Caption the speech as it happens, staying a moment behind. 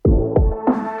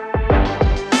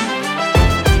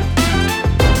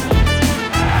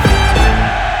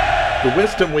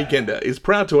Western Weekender is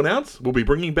proud to announce we'll be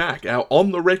bringing back our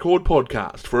On The Record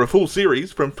podcast for a full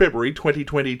series from February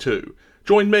 2022.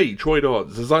 Join me, Troy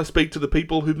Dodds, as I speak to the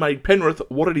people who've made Penrith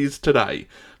what it is today.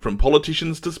 From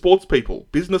politicians to sports people,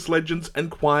 business legends and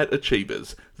quiet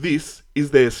achievers. This is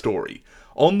their story.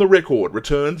 On The Record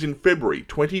returns in February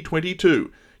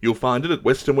 2022. You'll find it at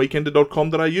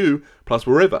westernweekender.com.au, plus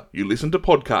wherever you listen to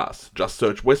podcasts. Just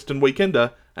search Western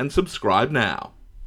Weekender and subscribe now.